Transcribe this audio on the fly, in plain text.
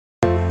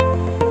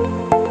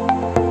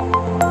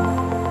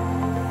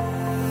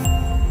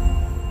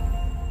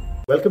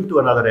Welcome to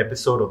another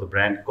episode of the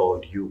brand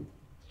called You.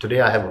 Today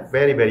I have a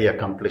very, very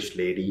accomplished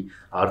lady,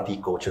 Arti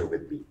Kochhar,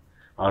 with me.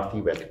 Arti,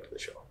 welcome to the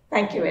show.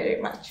 Thank you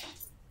very much.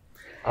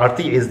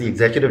 Arti is the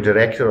executive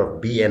director of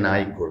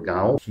BNI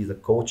Gurgaon. She's a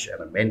coach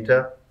and a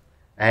mentor,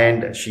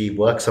 and she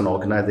works on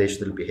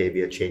organizational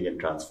behavior change and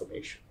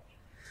transformation.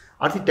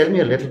 Arti, tell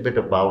me a little bit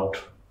about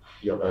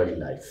your early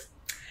life.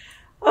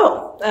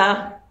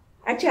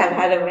 Actually, I've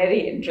had a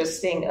very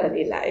interesting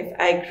early life.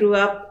 I grew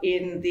up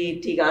in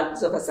the tea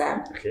gardens of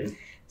Assam. Okay.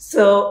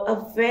 So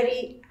a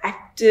very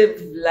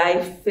active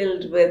life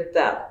filled with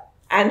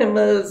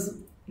animals,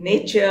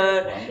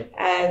 nature,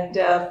 and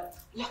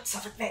lots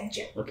of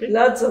adventure. Okay.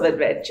 Lots of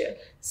adventure.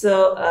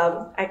 So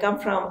I come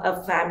from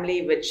a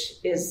family which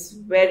is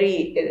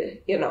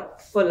very,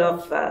 full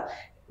of,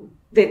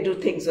 they do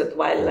things with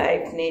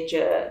wildlife,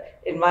 nature,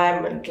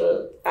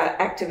 environmental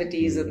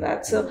activities and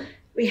that. So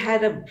we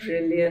had a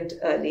brilliant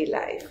early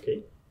life.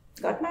 Okay.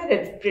 Got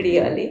married pretty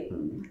early.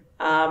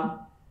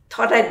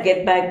 Thought I'd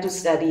get back to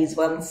studies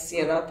once,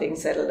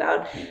 things settled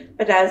out.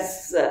 But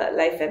as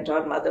life went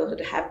on, motherhood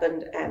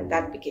happened, and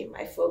that became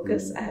my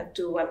focus. I have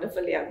two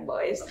wonderful young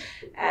boys.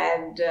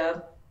 And,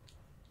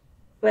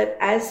 but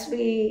as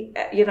we,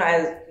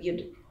 as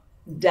you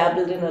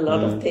dabbled in a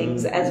lot of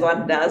things, as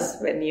one does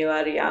when you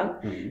are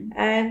young.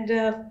 And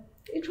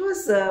it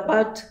was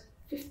about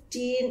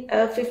 15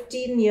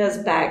 years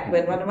back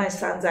when one of my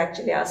sons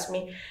actually asked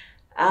me,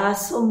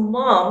 so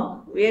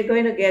Mom, we're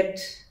going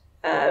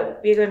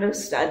to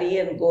study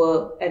and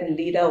go and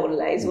lead our own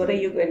lives. What are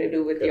you going to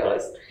do with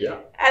yours? Yeah.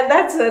 And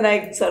that's when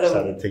I sort of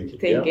started thinking,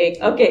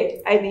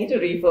 okay, I need to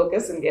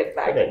refocus and get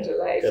back into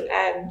life.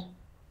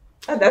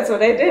 And that's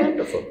what I did.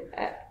 Wonderful.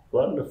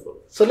 Wonderful.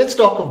 So let's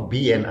talk of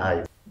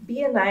BNI.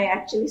 BNI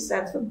actually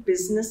stands for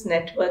Business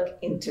Network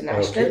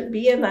International. Okay.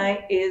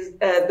 BNI is,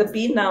 the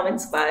Be Now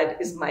Inspired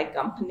is my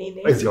company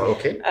name. Is your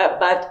okay?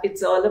 But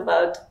it's all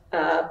about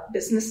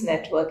Business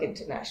Network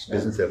International.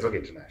 Business Network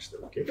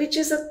International, okay. Which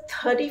is a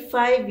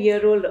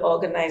 35-year-old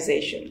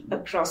organization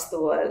across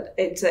the world.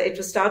 It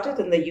was started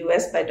in the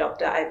US by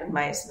Dr. Ivan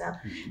Meissner.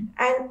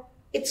 And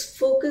its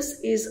focus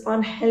is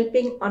on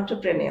helping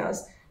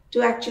entrepreneurs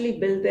to actually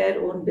build their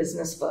own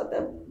business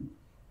further.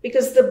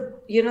 Because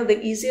the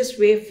easiest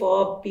way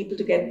for people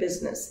to get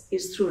business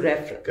is through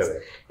reference.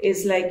 Correct.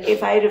 It's like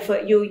if I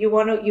refer you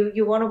want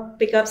to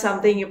pick up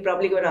something, you're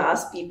probably going to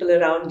ask people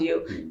around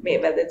you,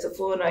 maybe whether it's a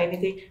phone or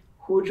anything.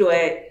 Who do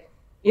I,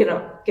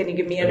 can you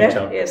give me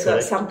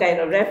some kind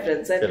of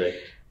reference? And Correct.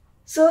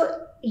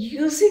 so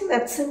using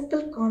that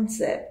simple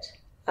concept,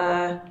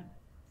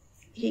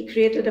 he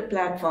created a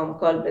platform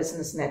called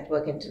Business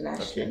Network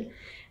International,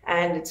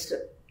 and it's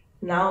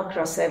now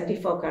across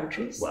 74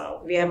 countries.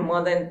 Wow. We have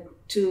more than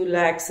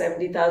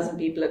 270,000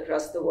 people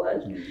across the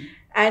world.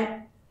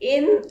 And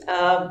in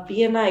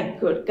BNI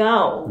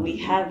Gurgaon, we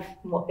have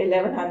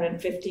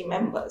 1,150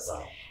 members.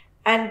 Wow.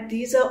 And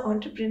these are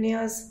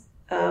entrepreneurs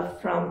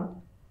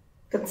from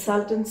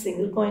consultant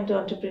single point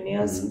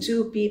entrepreneurs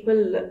to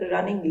people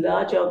running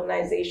large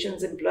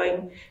organizations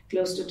employing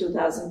close to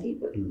 2,000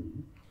 people.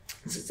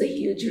 So it's a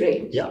huge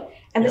range. Yeah.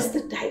 And it's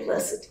the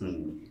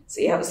diversity. So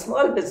you have a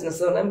small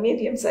business owner,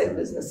 medium-sized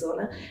business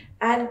owner,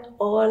 and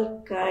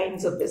all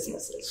kinds of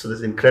businesses. So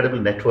there's incredible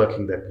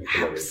networking that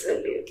people are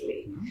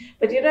Absolutely.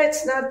 But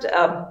it's not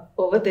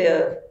over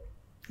the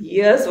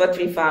years what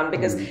we found,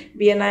 because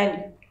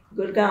BNI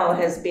Gurgaon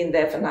has been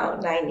there for now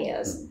 9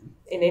 years.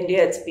 In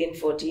India, it's been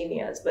 14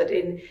 years. But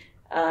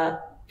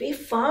we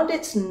found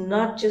it's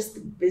not just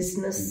the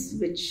business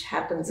which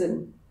happens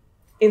in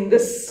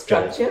this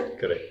structure.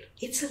 Correct.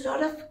 It's a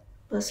lot of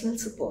personal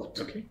support.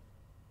 Okay.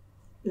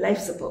 Life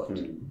support.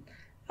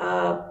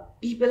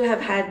 People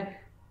have had,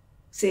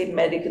 say,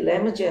 medical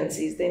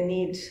emergencies, they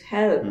need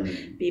help.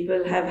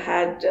 People have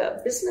had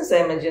business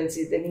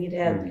emergencies, they need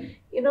help.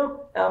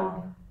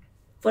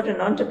 For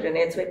an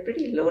entrepreneur, it's like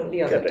pretty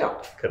lonely on the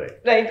top.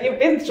 Correct. Right? You've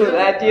been through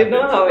that. You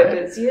know how it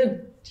is.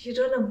 You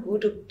don't know who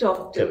to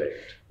talk to.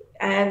 Correct.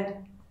 And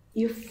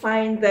you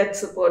find that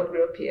support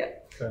group here.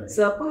 Correct.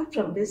 So apart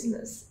from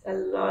business, a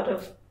lot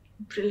of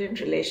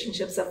brilliant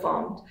relationships are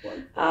formed.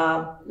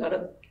 A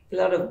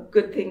lot of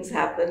good things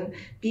happen.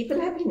 People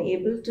have been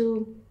able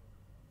to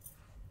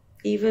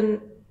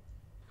even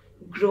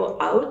grow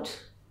out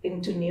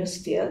into new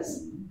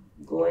spheres,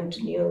 go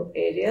into new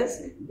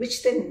areas,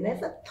 which they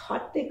never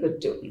thought they could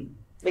do,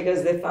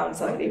 because they found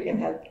somebody who can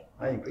help.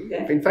 I agree.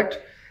 Yeah. In fact,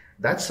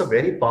 that's a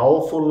very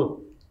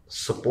powerful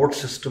support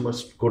system a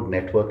good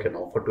network can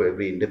offer to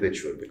every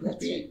individual,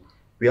 because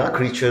we are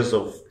creatures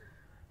of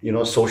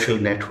social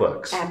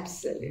networks.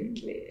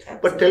 Absolutely.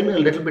 But tell me a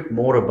little bit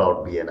more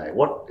about BNI.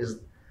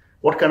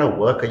 What kind of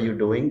work are you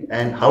doing,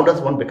 and how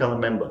does one become a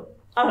member?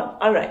 Oh,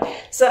 all right.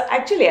 So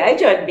actually, I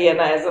joined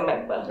BNI as a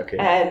member, Okay.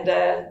 and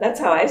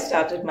that's how I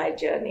started my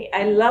journey.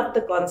 I love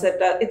the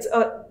concept. It's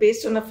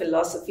based on a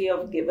philosophy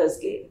of giver's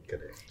gain.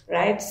 Correct.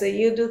 Right? So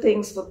you do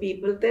things for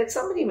people, that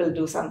somebody will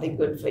do something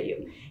good for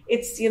you.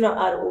 It's,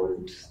 our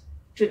old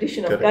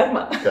tradition of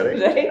karma. Correct.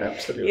 Right?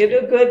 Absolutely. You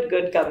do good,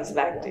 good comes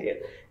back to you.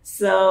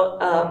 So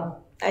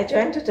I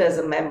joined it as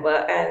a member,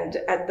 and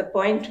at the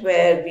point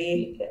where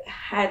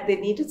they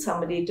needed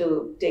somebody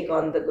to take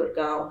on the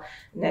Gurgaon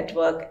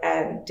network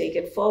and take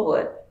it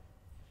forward.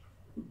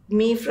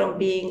 Me, from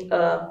being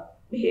a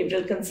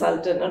behavioral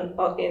consultant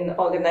in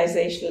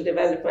organizational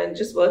development,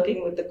 just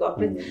working with the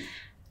corporate,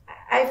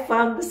 I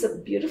found this a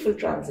beautiful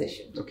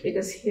transition.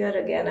 Because here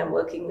again, I'm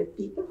working with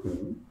people.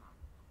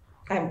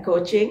 I'm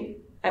coaching,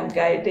 I'm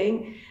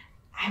guiding,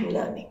 I'm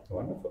learning.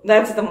 Wonderful.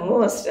 That's the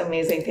most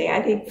amazing thing.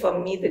 I think for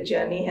me, the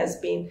journey has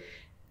been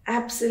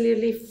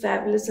absolutely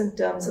fabulous in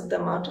terms of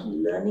the amount of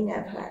learning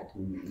I've had.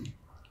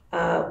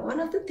 One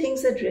of the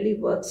things that really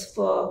works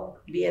for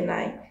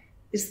BNI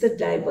is the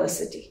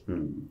diversity.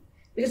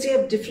 Because you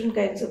have different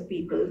kinds of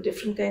people,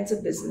 different kinds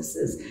of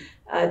businesses,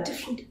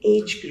 different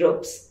age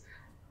groups.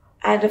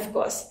 And of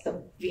course,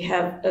 we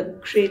have a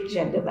great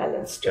gender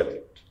balance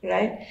too.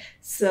 Right?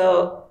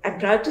 So I'm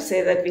proud to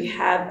say that we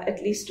have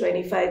at least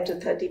 25 to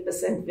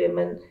 30%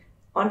 women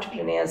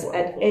entrepreneurs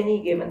at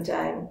any given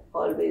time,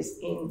 always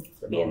in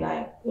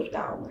BNI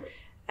Gurgaon.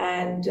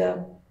 And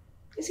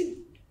you see,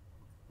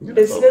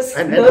 business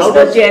knows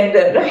no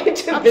gender,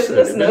 right?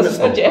 Business knows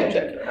no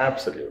gender.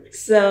 Absolutely.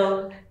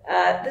 So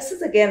this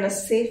is again a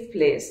safe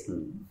place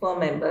for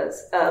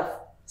members,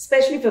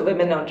 especially for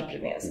women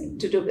entrepreneurs,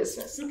 to do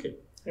business.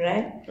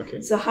 Right?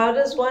 So how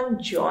does one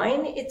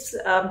join? It's,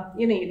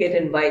 you get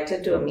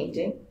invited to a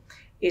meeting.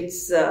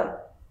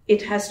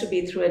 It has to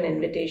be through an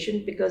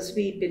invitation because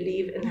we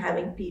believe in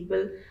having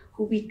people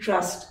who we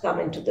trust come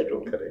into the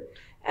room.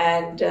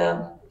 And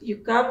you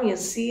come, you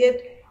see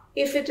it.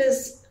 If it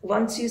is,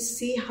 once you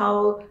see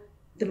how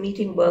the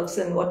meeting works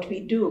and what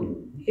we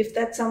do, if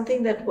that's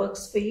something that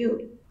works for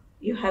you,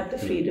 you have the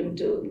freedom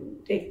to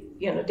take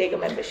a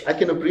membership. I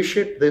can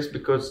appreciate this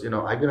because,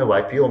 I've been a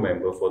YPO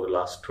member for the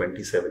last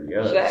 27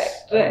 years.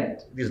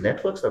 Right. These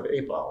networks are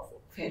very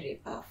powerful. Very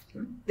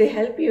powerful. They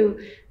help you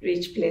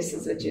reach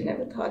places that you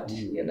never thought,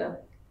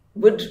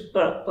 would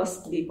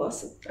possibly be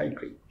possible. I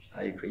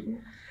agree.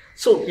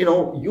 So,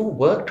 you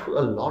worked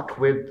a lot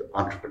with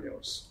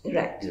entrepreneurs.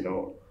 Right.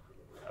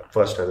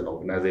 First as an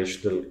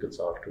organizational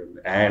consultant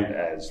and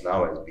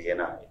now as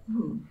BNI.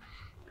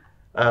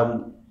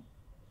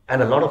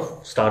 And a lot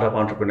of startup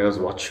entrepreneurs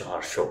watch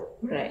our show.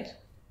 Right.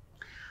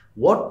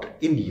 What,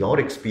 in your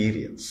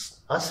experience,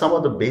 are some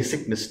of the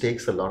basic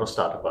mistakes a lot of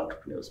startup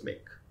entrepreneurs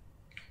make?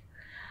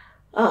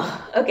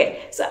 Oh,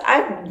 okay. So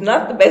I'm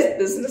not the best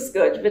business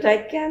coach, but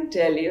I can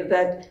tell you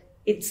that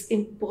it's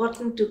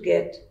important to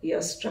get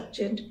your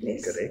structure into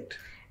place. Correct.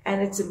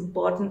 And it's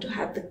important to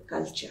have the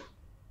culture.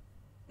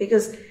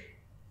 Because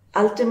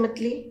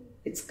ultimately,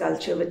 it's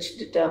culture which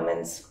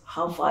determines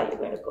how far you're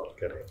going to go.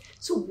 Correct.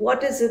 So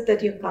what is it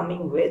that you're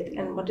coming with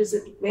and where is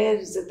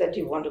it that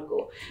you want to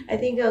go? I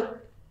think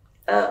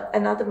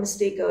another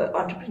mistake an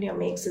entrepreneur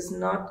makes is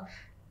not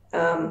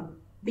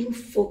being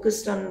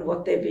focused on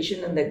what their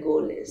vision and their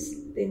goal is.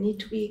 They need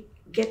to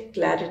get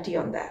clarity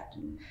on that.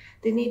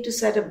 They need to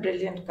set a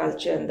brilliant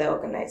culture in their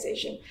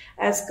organization.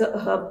 As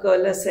Herb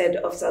Kohler said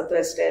of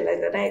Southwest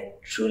Airlines, and I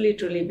truly,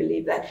 truly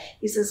believe that,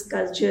 he says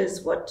culture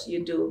is what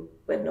you do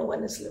when no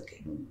one is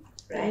looking.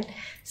 Right?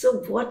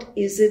 So what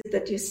is it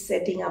that you're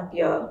setting up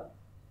your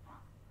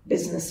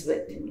business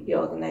with,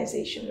 your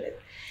organization with?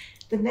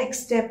 The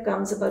next step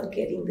comes about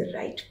getting the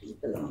right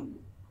people on.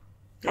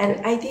 And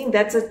I think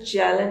that's a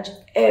challenge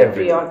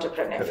every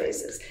entrepreneur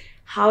faces.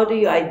 How do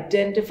you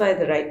identify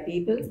the right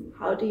people?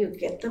 How do you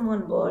get them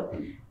on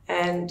board?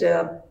 And,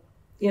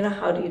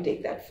 how do you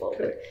take that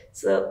forward?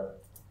 So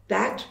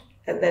that,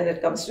 and then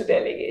it comes to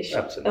delegation.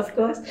 Absolutely. Of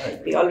course,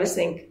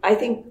 I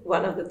think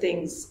one of the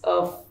things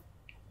of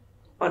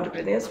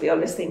entrepreneurs, we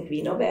always think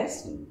we know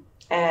best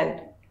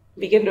and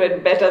we can do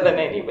it better than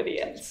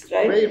anybody else,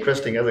 right? Very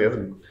interesting. As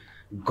a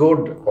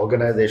good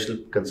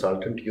organizational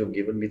consultant, you've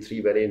given me three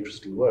very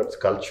interesting words: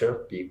 culture,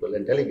 people,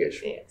 and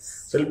delegation.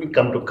 Yes. So let me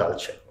come to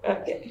culture.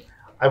 Okay.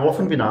 I've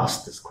often been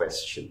asked this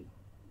question.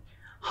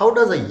 How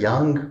does a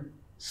young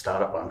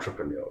startup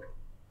entrepreneur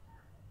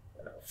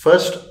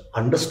first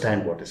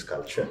understand what is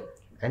culture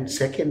and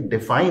second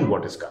define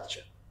what is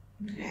culture?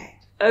 Right.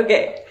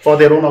 Okay. For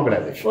their own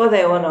organization. For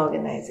their own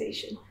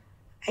organization.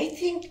 I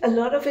think a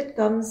lot of it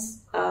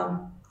comes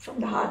from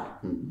the heart.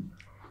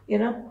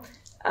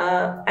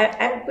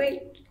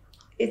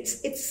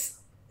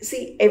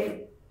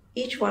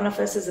 Each one of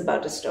us is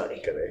about a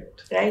story.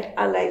 Correct. Right?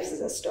 Our lives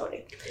is a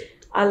story.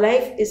 Correct. Our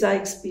life is our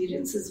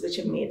experiences which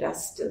have made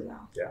us till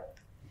now. Yeah.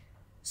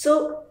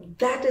 So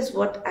that is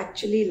what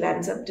actually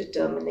lands up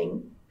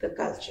determining the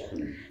culture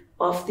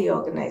of the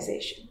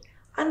organization.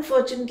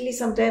 Unfortunately,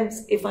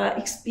 sometimes if our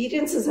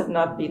experiences have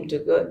not been too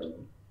good,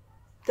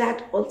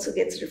 that also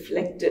gets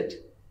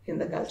reflected in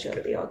the culture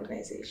of the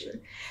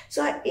organization.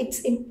 So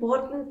it's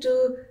important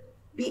to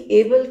be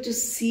able to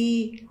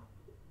see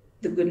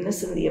the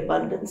goodness and the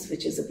abundance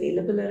which is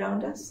available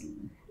around us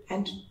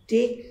and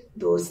take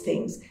those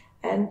things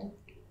and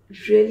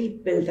really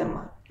build them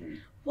up.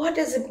 What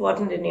is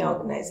important in your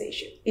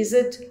organization? Is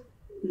it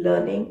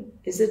learning?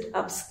 Is it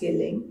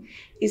upskilling?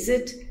 Is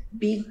it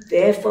being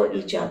there for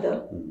each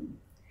other?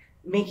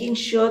 making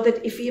sure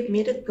that if we have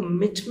made a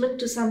commitment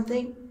to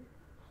something,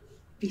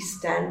 we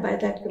stand by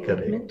that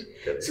commitment.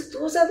 Correct. So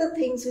those are the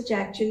things which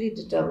actually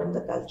determine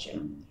the culture,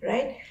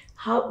 right?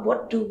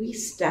 What do we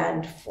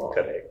stand for?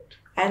 Correct.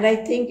 And I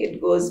think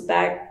it goes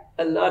back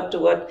a lot to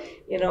what,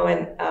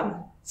 when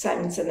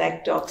Simon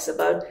Sinek talks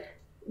about,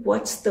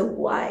 what's the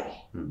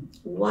why?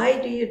 Why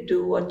do you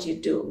do what you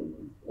do?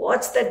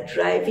 What's that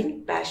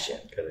driving passion?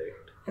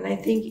 Correct. And I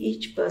think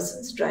each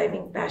person's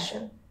driving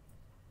passion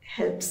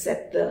helps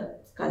set the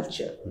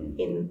culture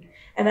in.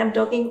 And I'm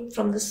talking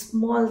from the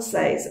small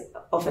size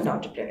of an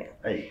entrepreneur.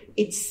 Right.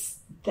 It's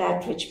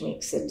that which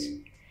makes it.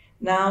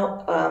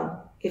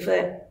 Now, if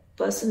a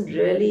person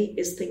really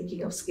is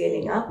thinking of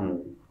scaling up,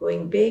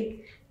 going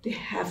big, they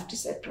have to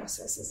set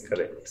processes into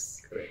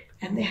place. Correct.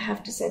 And they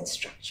have to set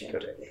structure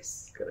into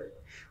place. Correct.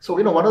 So,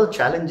 one of the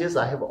challenges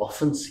I have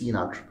often seen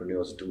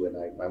entrepreneurs do, and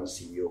I'm a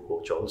CEO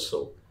coach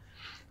also,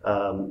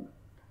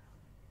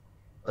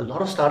 a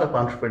lot of startup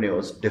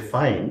entrepreneurs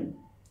define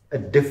a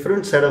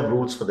different set of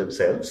rules for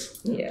themselves.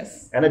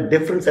 Yes. And a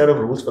different set of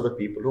rules for the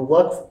people who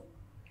work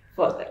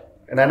for them.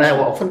 And then I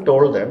often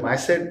told them, I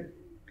said,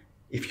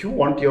 if you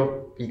want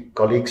your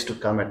colleagues to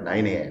come at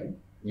 9 a.m.,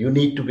 you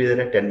need to be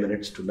there at 10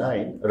 minutes to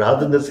 9,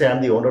 rather than say,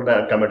 I'm the owner and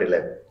I'll come at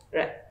 11.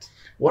 Right.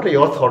 What are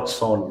your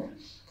thoughts on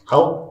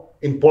how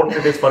important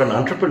it is for an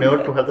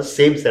entrepreneur to have the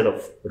same set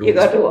of rules? You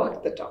got to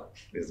walk the talk.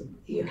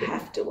 You Okay.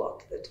 have to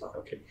walk the talk.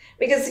 Okay.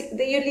 Because you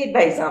lead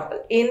by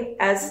example.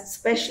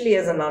 Especially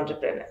as an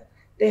entrepreneur,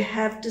 they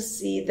have to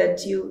see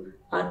that you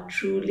are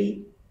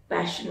truly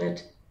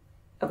passionate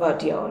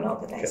about your own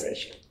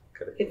organization.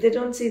 Correct. If they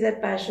don't see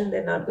that passion,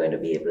 they're not going to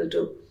be able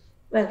to,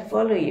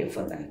 follow you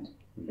for that,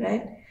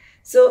 right?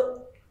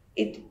 So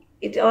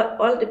it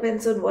all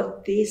depends on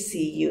what they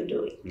see you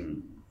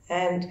doing.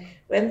 And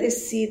when they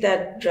see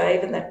that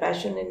drive and that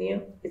passion in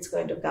you, it's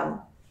going to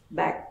come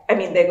back.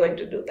 They're going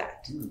to do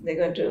that. They're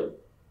going to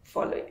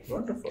follow you.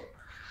 Wonderful.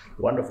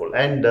 Wonderful.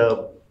 And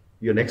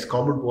your next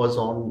comment was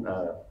on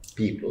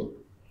people.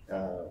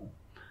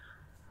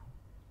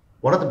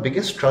 One of the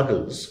biggest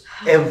struggles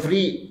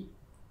every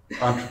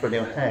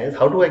entrepreneur has,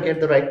 how do I get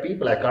the right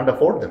people? I can't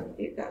afford them.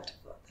 You can't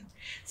afford them.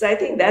 So I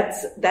think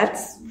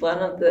that's one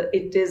of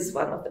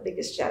the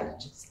biggest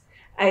challenges.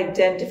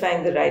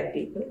 Identifying the right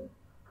people,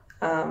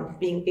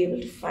 being able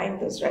to find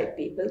those right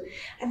people.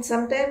 And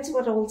sometimes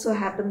what also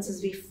happens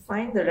is we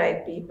find the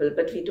right people,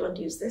 but we don't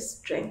use their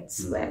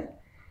strengths well.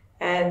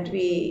 And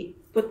we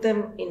put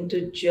them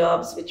into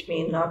jobs which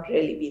may not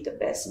really be the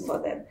best for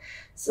them.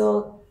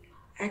 So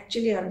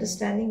actually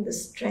understanding the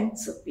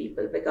strengths of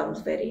people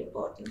becomes very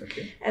important.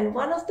 Okay. And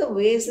one of the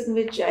ways in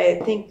which I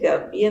think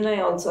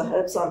BNI also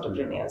helps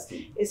entrepreneurs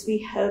is we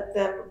help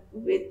them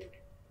with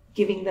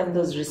giving them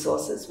those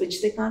resources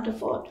which they can't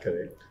afford.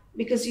 Correct.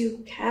 Because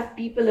you have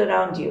people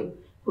around you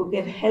who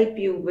can help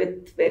you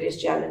with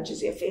various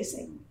challenges you're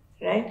facing,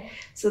 right?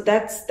 So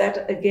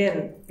that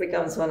again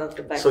becomes one of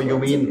the backbones. So you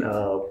mean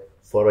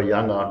for a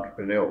young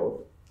entrepreneur,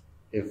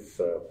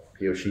 if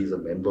he or she is a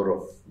member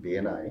of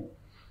BNI,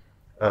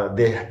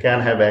 they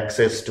can have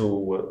access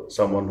to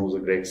someone who's a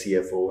great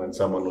CFO and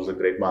someone who's a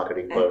great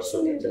marketing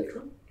person,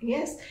 etc.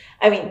 Yes.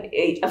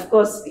 Of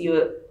course,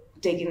 you're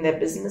taking their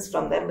business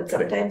from them, but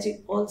sometimes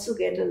you also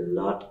get a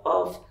lot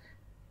of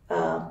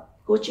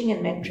coaching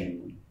and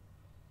mentoring,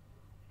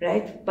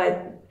 right?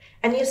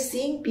 And you're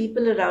seeing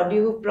people around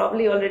you who've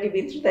probably already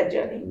been through that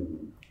journey,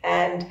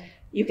 and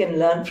you can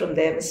learn from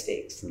their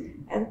mistakes.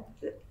 And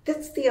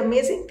that's the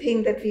amazing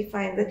thing that we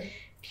find, that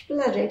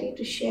people are ready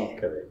to share.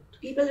 Correct.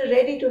 People are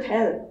ready to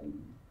help.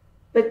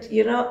 But,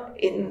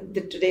 in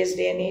today's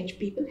day and age,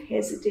 people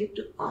hesitate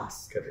to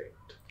ask. Correct.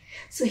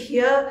 So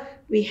here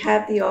we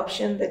have the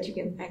option that you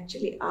can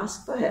actually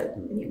ask for help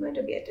and you're going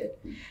to get it.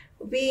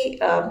 We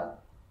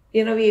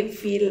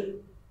feel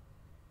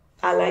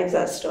our lives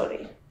are a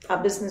story.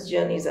 Our business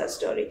journey is our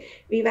story.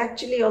 We've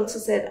actually also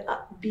said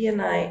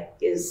BNI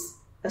is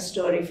a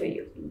story for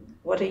you.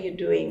 What are you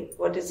doing?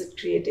 What is it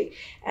creating?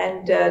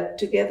 And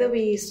together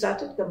we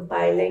started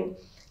compiling,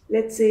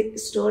 let's say,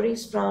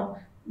 stories from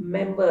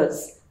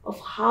members of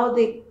how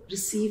they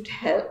received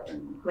help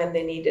when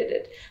they needed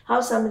it, how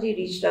somebody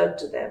reached out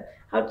to them,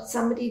 how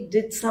somebody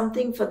did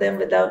something for them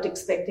without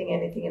expecting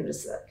anything in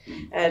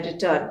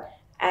return.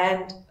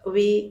 And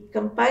we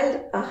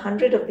compiled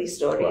 100 of these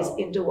stories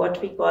into what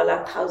we call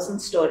our 1,000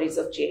 stories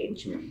of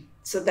change.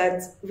 So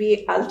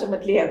we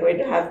ultimately are going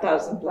to have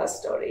 1,000 plus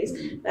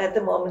stories. At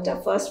the moment,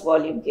 our first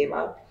volume came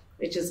out,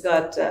 which has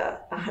got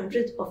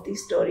 100 of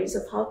these stories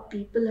of how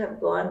people have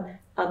gone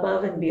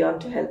above and beyond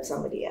to help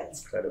somebody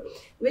else. Incredible.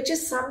 Which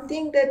is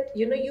something that,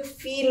 you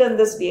feel in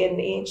this day and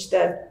age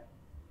that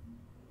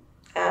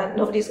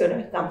nobody's going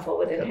to come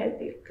forward and help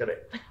you.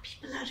 Correct. But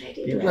people are ready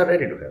to People help. are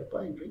ready to help.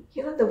 I agree.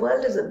 The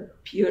world is a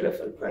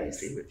beautiful I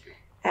place. agree with you.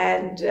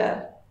 And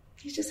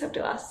you just have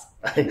to ask.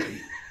 I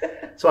agree.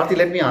 So, Arti,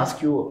 let me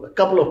ask you a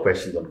couple of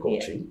questions on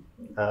coaching.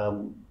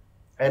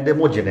 And they're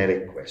more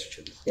generic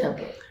questions.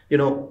 Okay.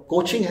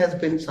 Coaching has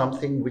been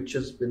something which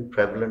has been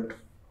prevalent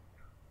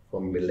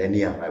for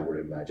millennia, I would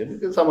imagine,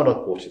 because someone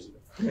are coaches.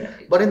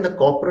 Right. But in the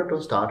corporate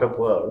or startup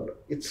world,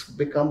 it's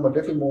become a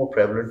little more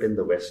prevalent in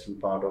the Western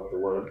part of the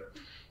world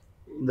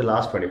in the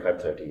last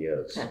 25, 30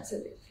 years.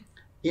 Absolutely.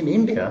 In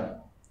India,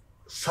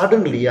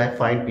 suddenly I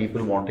find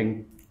people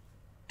wanting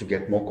to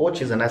get more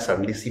coaches, and I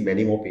suddenly see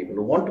many more people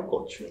who want to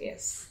coach.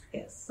 Yes,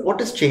 yes. What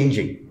is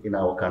changing in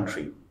our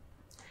country?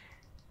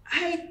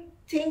 I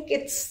think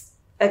it's,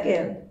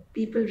 again,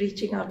 people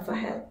reaching out for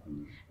help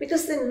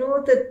because they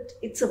know that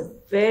it's a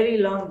very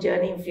long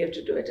journey if you have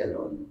to do it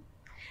alone.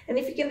 And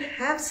if you can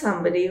have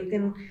somebody who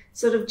can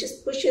sort of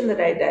just push in the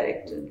right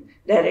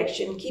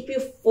direction, keep you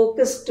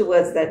focused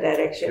towards that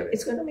direction, Correct.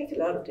 it's going to make a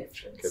lot of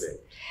difference. Correct.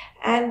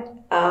 And,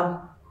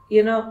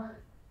 you know,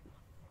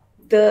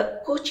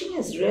 the coaching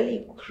has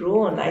really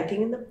grown. I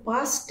think in the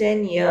past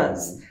 10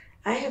 years,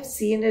 I have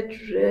seen it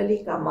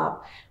really come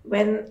up.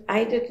 When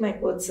I did my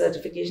coach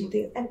certification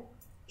thing, and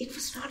it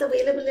was not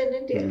available in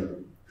India.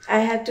 I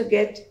had to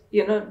get,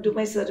 do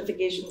my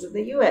certifications in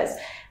the US.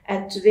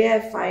 And today I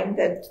find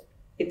that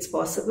it's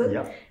possible.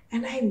 Yeah.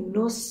 And I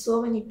know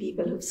so many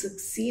people who've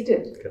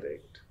succeeded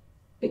Correct.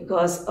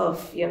 because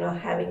of,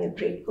 having a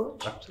great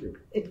coach.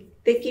 Absolutely.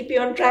 They keep you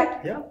on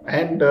track. Yeah,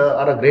 and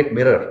are a great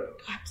mirror.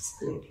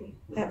 Absolutely.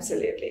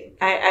 Absolutely.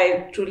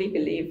 I truly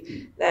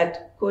believe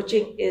that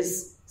coaching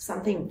is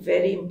something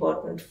very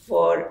important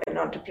for an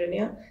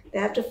entrepreneur. They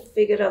have to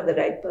figure out the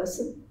right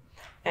person,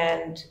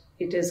 and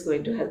it is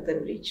going to help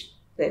them reach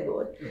their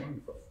goal.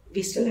 Wonderful.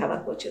 We still have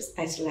our coaches.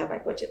 I still have my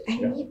coaches. I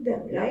need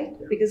them, right?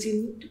 Yeah. Because you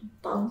need to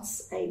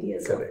bounce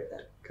ideas off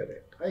them.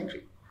 Correct. I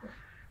agree.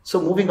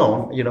 So moving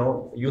on,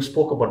 you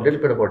spoke about a little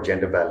bit about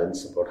gender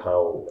balance, about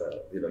how,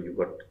 you've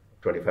got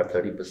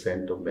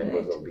 25-30% of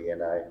members Right. of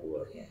BNI who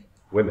are Yeah.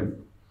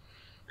 women.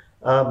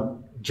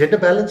 Gender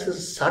balance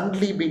has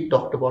suddenly been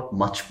talked about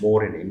much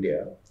more in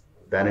India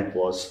than it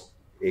was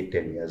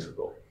 8-10 years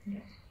ago.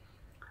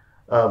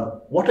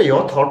 What are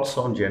your thoughts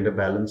on gender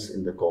balance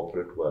in the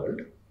corporate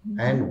world?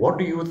 And what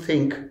do you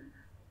think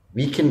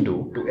we can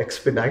do to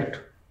expedite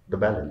the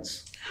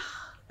balance?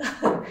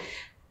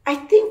 I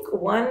think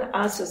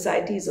our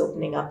society is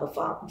opening up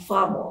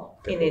far more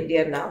in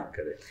India now.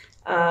 Correct.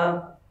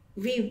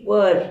 We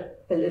were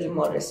a little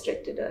more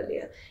restricted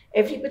earlier.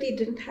 Everybody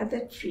didn't have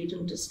that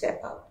freedom to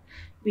step out.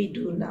 We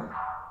do now.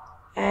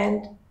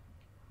 And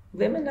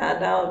women are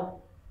now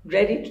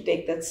ready to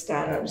take that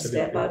stand and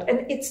step out.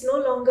 And it's no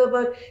longer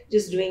about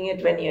just doing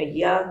it when you're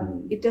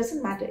young. It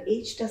doesn't matter.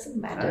 Age doesn't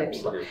matter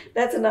anymore.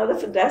 That's another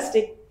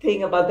fantastic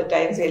thing about the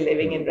times we're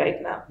living in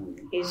right now.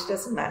 Age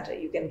doesn't matter.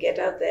 You can get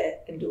out there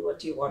and do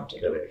what you want to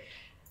do.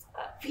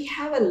 We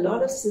have a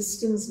lot of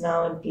systems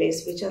now in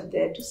place which are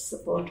there to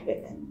support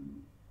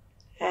women.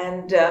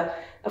 And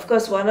of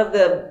course, one of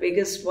the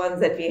biggest ones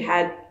that we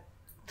had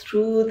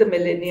through the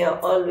millennia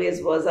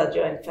always was our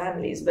joint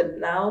families. But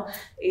now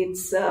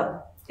it's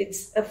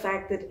a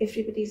fact that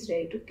everybody's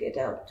ready to get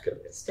out,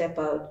 step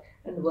out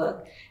and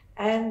work.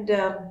 And,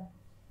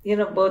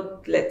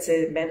 both, let's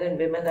say, men and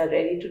women are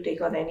ready to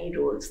take on any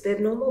roles. There are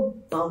no more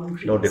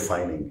boundaries. No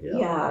defining.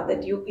 Yeah,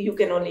 that you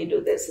can only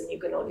do this and you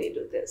can only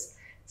do this.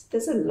 So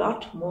there's a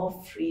lot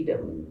more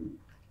freedom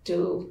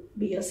to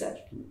be yourself.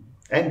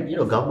 And,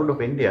 Government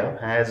of India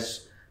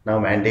has now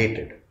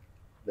mandated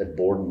that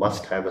board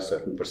must have a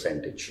certain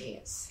percentage.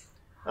 Yes.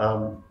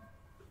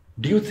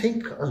 Do you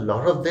think a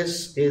lot of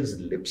this is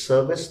lip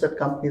service that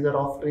companies are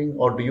offering,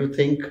 or do you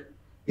think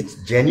it's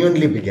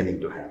genuinely beginning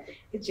to happen?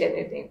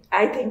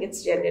 I think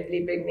it's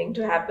genuinely beginning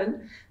to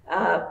happen.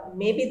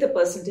 Maybe the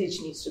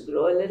percentage needs to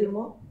grow a little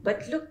more,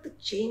 but look, the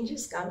change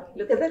is coming.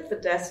 Look at that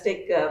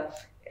fantastic, the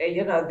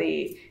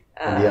army.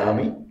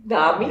 The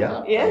army,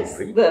 Yeah, yes.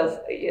 I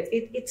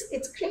agree.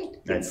 It's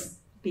great.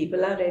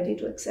 People are ready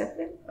to accept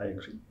it. I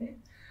agree. Yeah.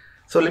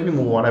 So let me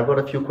move on. I've got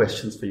a few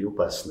questions for you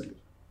personally.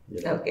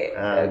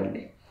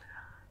 Okay.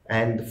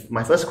 And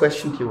my first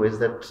question to you is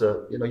that,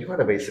 you had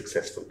a very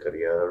successful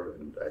career,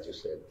 and as you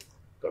said,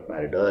 got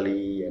married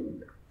early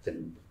and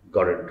then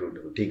got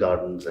into tea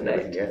gardens and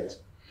everything else.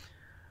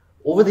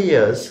 Over the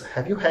years,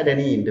 have you had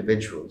any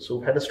individuals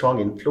who had a strong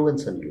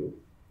influence on you?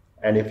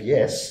 And if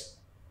yes,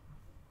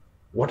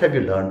 what have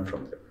you learned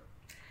from them?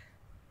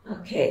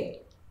 Okay.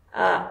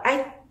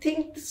 I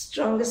think the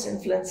strongest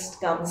influence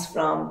comes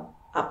from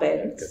our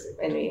parents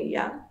when we were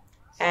young.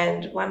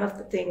 And one of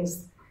the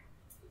things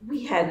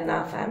we had in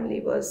our family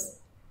was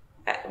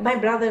my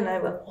brother and I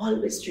were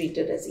always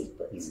treated as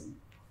equals.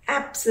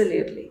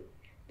 Absolutely.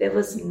 There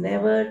was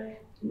never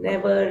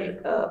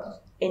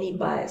any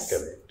bias,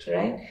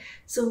 right?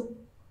 So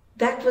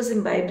that was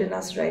imbibed in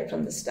us right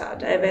from the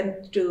start. I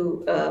went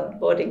to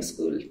boarding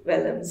school,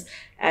 Wellams,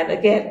 and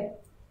again,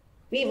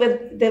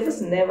 there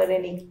was never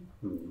any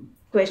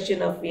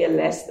question of we are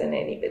less than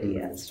anybody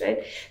else,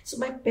 right? So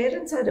my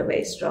parents had a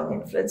very strong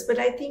influence, but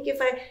I think if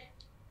I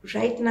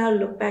right now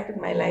look back at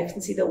my life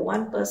and see the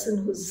one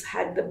person who's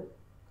had the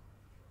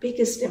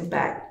biggest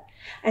impact,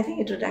 I think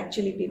it would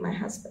actually be my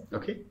husband.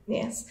 Okay.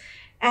 Yes.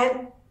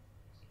 And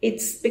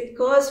it's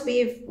because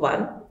we've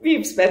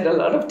spent a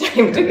lot of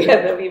time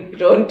together, we've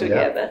grown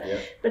together. Yeah.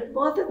 But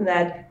more than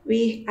that,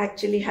 we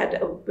actually had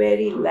a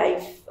very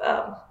life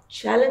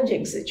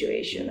challenging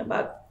situation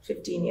about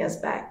 15 years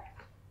back.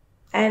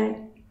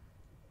 And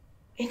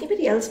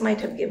anybody else might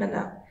have given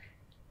up.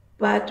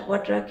 But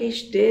what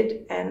Rakesh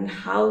did and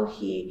how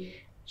he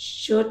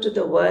showed to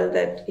the world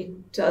that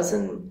it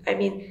doesn't,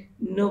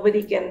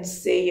 nobody can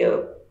say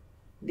your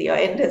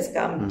end has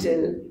come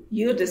till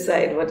you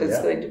decide what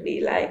it's going to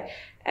be like.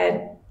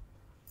 And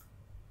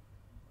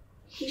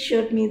he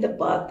showed me the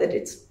path that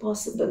it's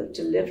possible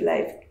to live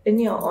life on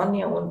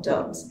your own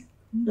terms,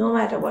 no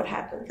matter what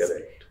happens.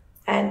 Correct.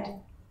 And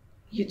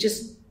you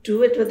just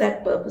do it with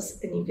that purpose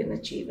and you can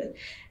achieve it.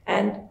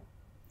 And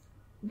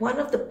one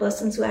of the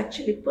persons who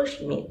actually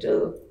pushed me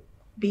to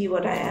be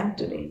what I am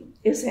today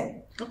is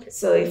him. Okay.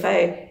 So if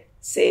I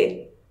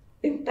say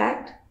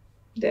impact,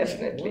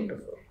 definitely.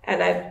 Wonderful.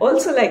 And I'd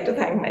also like to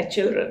thank my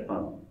children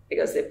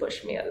because they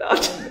push me a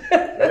lot.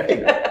 Very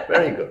good.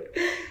 Very good.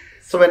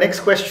 So my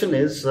next question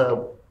is,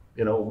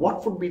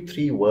 what would be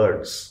 3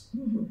 words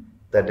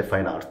that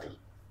define Arti?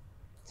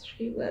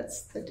 3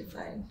 words that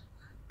define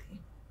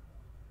Arti.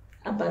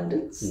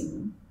 Abundance,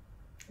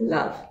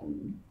 love,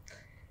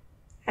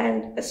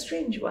 and a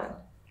strange one.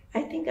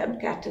 I think I'm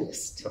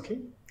catalyst. Okay.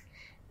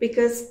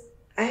 Because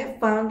I have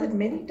found that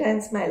many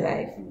times in my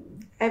life,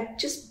 I've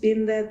just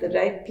been there at the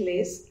right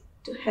place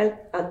to help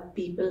other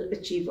people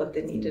achieve what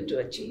they needed to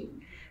achieve.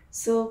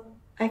 So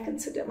I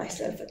consider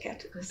myself a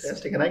catalyst.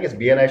 Fantastic. And I guess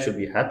BNI should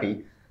be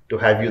happy to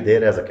have you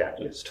there as a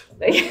catalyst.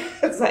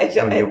 Yes,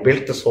 you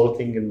built this whole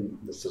thing in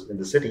the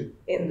city.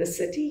 In the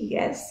city,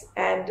 yes.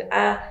 And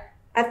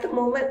at the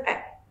moment,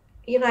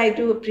 I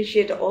do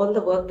appreciate all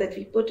the work that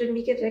we put in.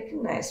 We get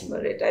recognized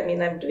for it.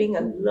 I'm doing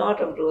a lot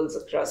of roles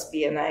across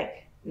BNI,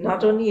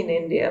 not only in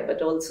India,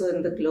 but also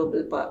in the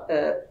global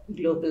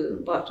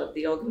part of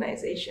the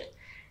organization.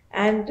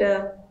 And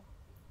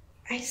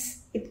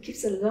it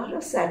gives a lot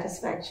of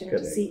satisfaction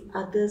to see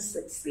others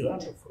succeed.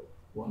 Wonderful,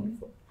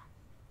 wonderful.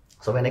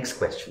 So my next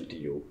question to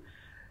you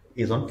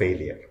is on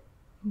failure.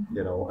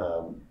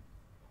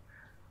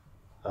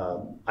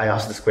 I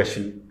ask this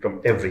question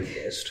from every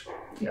guest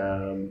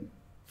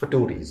for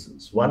 2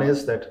 reasons. One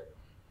is that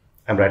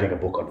I'm writing a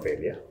book on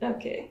failure.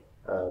 Okay.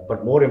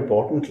 But more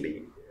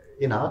importantly,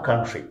 in our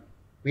country,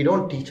 we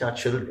don't teach our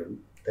children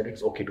that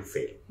it's okay to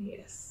fail.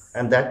 Yes.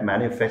 And that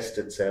manifests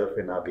itself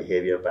in our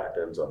behavior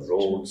patterns on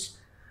roads.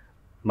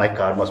 My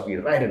car must be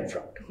right in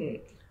front.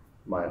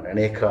 An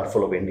aircraft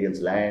full of Indians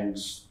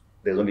lands.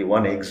 There's only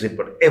one exit,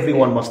 but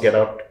everyone must get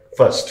out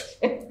first,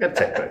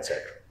 etc.,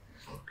 etc.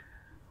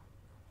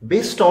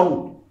 Based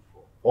on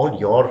all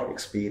your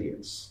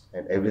experience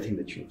and everything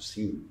that you've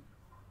seen,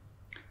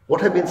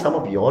 what have been some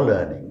of your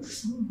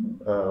learnings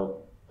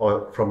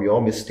or from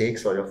your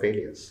mistakes or your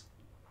failures?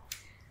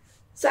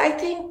 So I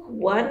think,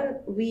 one,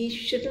 we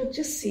shouldn't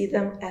just see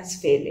them as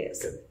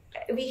failures.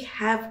 We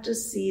have to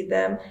see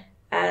them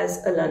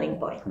as a learning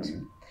point.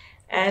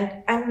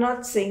 And I'm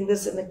not saying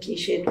this in a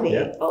cliched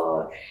way,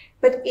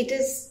 but it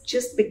has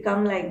just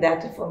become like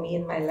that for me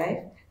in my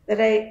life,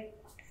 that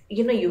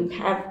you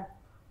have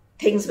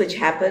things which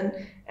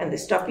happen and they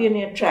stop you in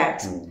your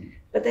tracks,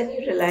 but then you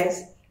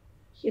realize,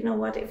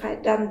 what, if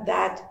I'd done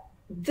that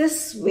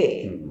this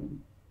way,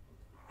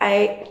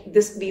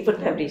 we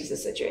wouldn't have reached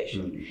this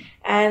situation.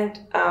 And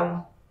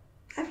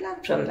I've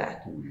learned from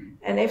that.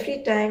 And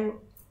every time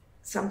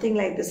something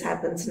like this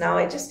happens, now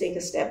I just take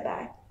a step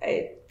back.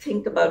 I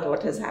think about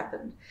what has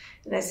happened.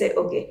 And I say,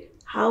 okay,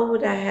 how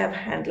would I have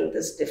handled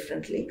this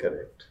differently?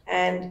 Correct.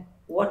 And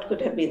what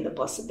could have been the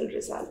possible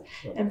result?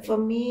 And for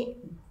me,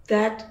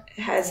 that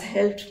has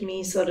helped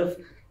me sort of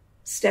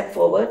step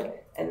forward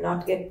and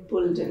not get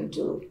pulled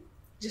into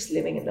just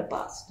living in the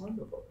past.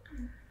 Wonderful.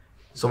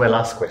 So my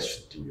last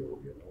question to you,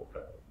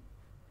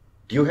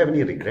 do you have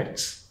any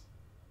regrets?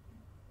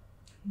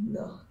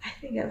 No, I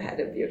think I've had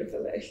a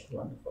beautiful life.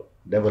 Wonderful.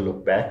 Never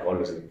look back,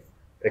 always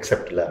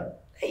except learn.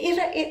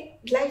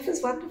 Life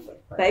is wonderful.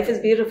 Life is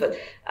beautiful.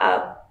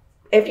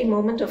 Every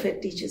moment of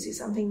it teaches you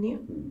something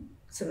new.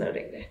 So no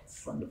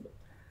regrets. Wonderful.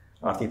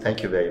 Arti,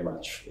 thank you very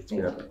much. It's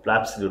been an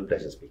absolute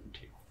pleasure speaking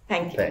to you.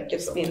 Thank you.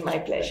 It's been my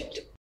pleasure.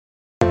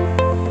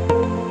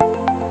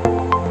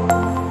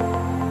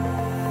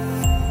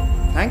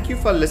 Thank you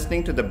for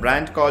listening to the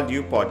Brand Called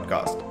You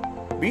podcast.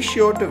 Be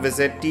sure to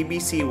visit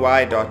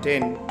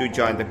tbcy.in to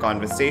join the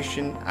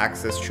conversation,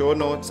 access show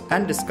notes,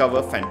 and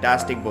discover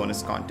fantastic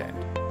bonus content.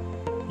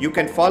 You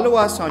can follow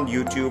us on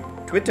YouTube,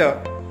 Twitter,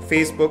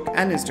 Facebook,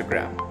 and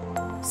Instagram.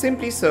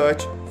 Simply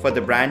search for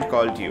The Brand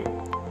Called You.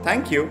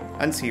 Thank you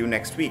and see you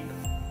next week.